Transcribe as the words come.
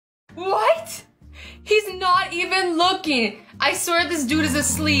What? He's not even looking. I swear this dude is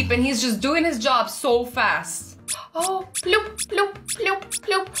asleep and he's just doing his job so fast. Oh, bloop, bloop, bloop,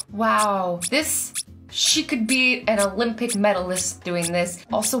 bloop. Wow, she could be an Olympic medalist doing this.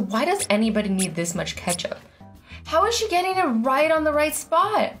 Also, why does anybody need this much ketchup? How is she getting it right on the right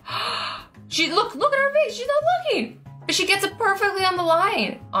spot? Look at her face, she's not looking. But she gets it perfectly on the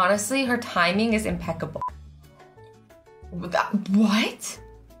line. Honestly, her timing is impeccable. What?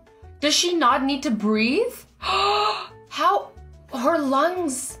 Does she not need to breathe? How? Her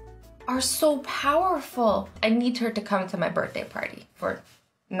lungs are so powerful. I need her to come to my birthday party for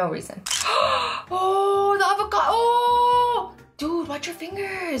no reason. Oh, the avocado. Oh, dude, watch your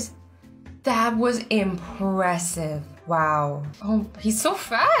fingers. That was impressive. Wow. Oh, he's so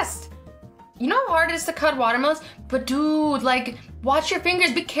fast. You know how hard it is to cut watermelons? But dude, like, watch your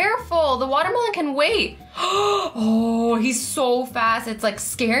fingers, be careful. The watermelon can wait. Oh, he's so fast, it's like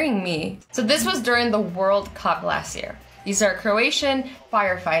scaring me. So this was during the World Cup last year. These are Croatian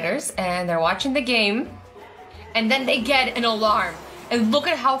firefighters and they're watching the game and then they get an alarm. And look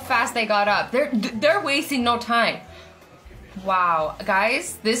at how fast they got up. They're wasting no time. Wow,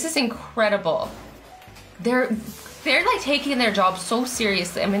 guys, this is incredible. They're like taking their job so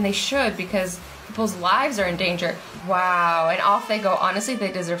seriously. I mean, they should because people's lives are in danger. Wow, and off they go. Honestly,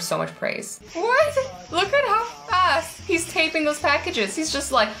 they deserve so much praise. What? Look at how fast he's taping those packages. He's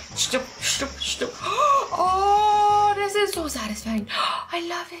just like, shtup, shtup, shtup. Oh, this is so satisfying. I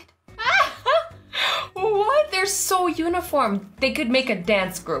love it. What? They're so uniform. They could make a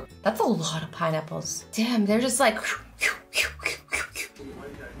dance group. That's a lot of pineapples. Damn, they're just like...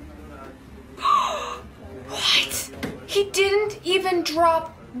 What? He didn't even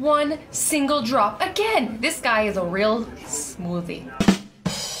drop one single drop. Again, this guy is a real smoothie.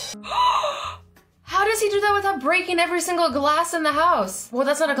 How does he do that without breaking every single glass in the house? Well,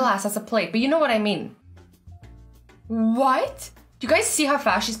 that's not a glass, that's a plate, but you know what I mean. What? Do you guys see how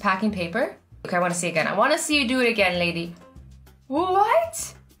fast she's packing paper? Okay, I want to see again. I want to see you do it again, lady.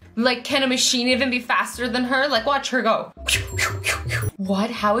 What? Like, can a machine even be faster than her? Like, watch her go. What?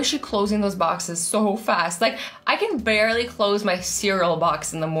 How is she closing those boxes so fast? Like, I can barely close my cereal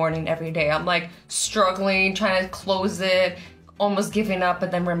box in the morning every day. I'm like struggling, trying to close it, almost giving up,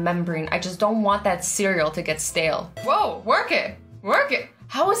 and then remembering. I just don't want that cereal to get stale. Whoa, work it, work it.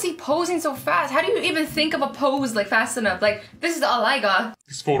 How is he posing so fast? How do you even think of a pose like fast enough? Like, this is all I got.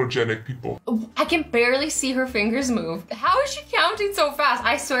 These photogenic people. I can barely see her fingers move. How is she counting so fast?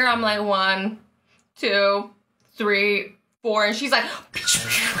 I swear I'm like 1, 2, 3, 4, and she's like,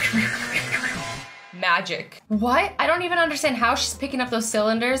 magic. What? I don't even understand how she's picking up those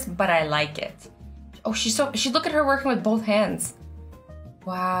cylinders, but I like it. Oh, look at her working with both hands.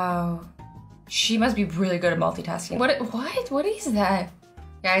 Wow. She must be really good at multitasking. What is that?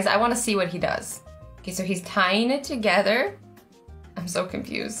 Guys, I want to see what he does. Okay, so he's tying it together. I'm so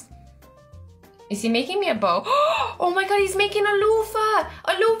confused. Is he making me a bow? Oh my god, he's making a loofah!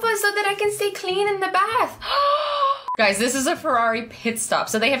 A loofah so that I can stay clean in the bath. Guys, this is a Ferrari pit stop,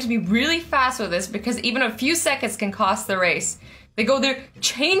 so they have to be really fast with this because even a few seconds can cost the race. They go there,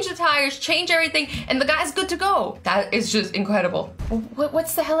 change the tires, change everything, and the guy's good to go. That is just incredible.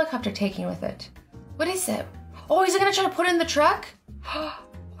 What's the helicopter taking with it? What is it? Oh, is he gonna try to put it in the truck?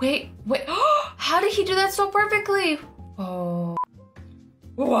 Wait. How did he do that so perfectly? Oh.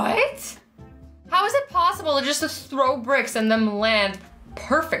 What? How is it possible to just throw bricks and them land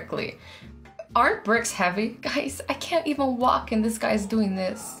perfectly? Aren't bricks heavy? Guys, I can't even walk and this guy's doing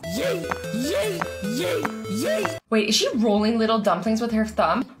this. Yay, yay, yay, yay. Wait, is she rolling little dumplings with her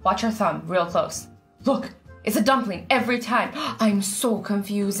thumb? Watch her thumb real close. Look, it's a dumpling every time. I'm so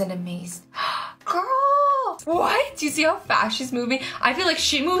confused and amazed. Girl! What? Do you see how fast she's moving? I feel like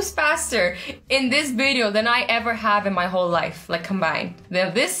she moves faster in this video than I ever have in my whole life, like combined.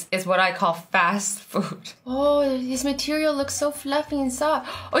 Now this is what I call fast food. Oh, this material looks so fluffy and soft.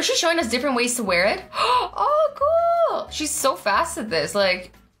 Oh, is she showing us different ways to wear it? Oh, cool! She's so fast at this,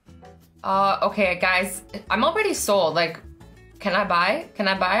 like... okay, guys, I'm already sold. Like, can I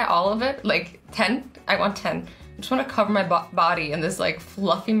buy all of it? Like, 10? I want 10. I just want to cover my body in this like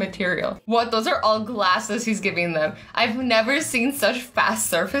fluffy material. What? Those are all glasses he's giving them. I've never seen such fast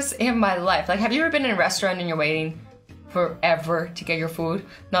service in my life. Like, have you ever been in a restaurant and you're waiting forever to get your food?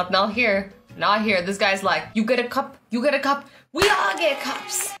 Not here. Not here. This guy's like, you get a cup, you get a cup. We all get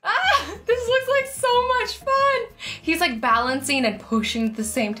cups. Ah, this looks like so much fun. He's like balancing and pushing at the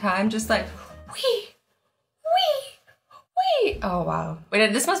same time, just like, wee. Oh, wow.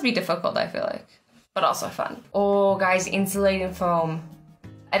 Wait, this must be difficult, I feel like. But also fun. Oh, guys, insulating foam.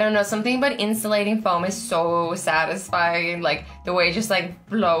 I don't know, something about insulating foam is so satisfying. Like the way it just like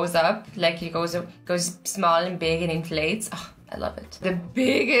blows up, like it goes small and big and inflates. Oh, I love it. The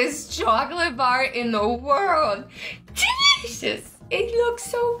biggest chocolate bar in the world. Delicious. It looks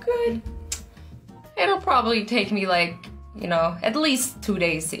so good. It'll probably take me like, you know, at least 2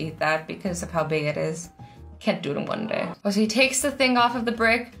 days to eat that because of how big it is. Can't do it in one day. Oh, so he takes the thing off of the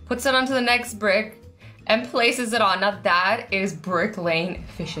brick, puts it onto the next brick, and places it on. Now that is bricklaying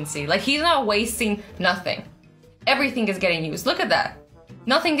efficiency. Like he's not wasting nothing. Everything is getting used. Look at that.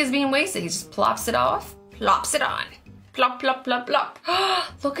 Nothing is being wasted. He just plops it off, plops it on. Plop, plop, plop, plop.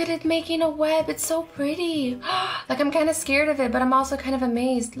 Look at it making a web. It's so pretty. Like I'm kind of scared of it, but I'm also kind of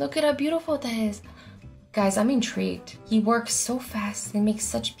amazed. Look at how beautiful that is. Guys, I'm intrigued. He works so fast and makes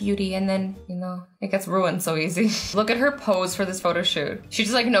such beauty, and then, you know, it gets ruined so easy. Look at her pose for this photo shoot. She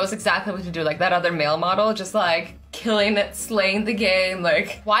just like knows exactly what to do. Like that other male model, just like killing it, slaying the game.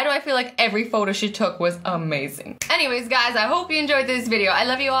 Like, why do I feel like every photo she took was amazing? Anyways, guys, I hope you enjoyed this video. I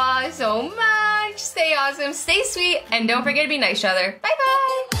love you all so much. Stay awesome, stay sweet, and don't forget to be nice to each other. Bye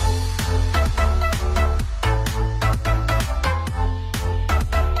bye.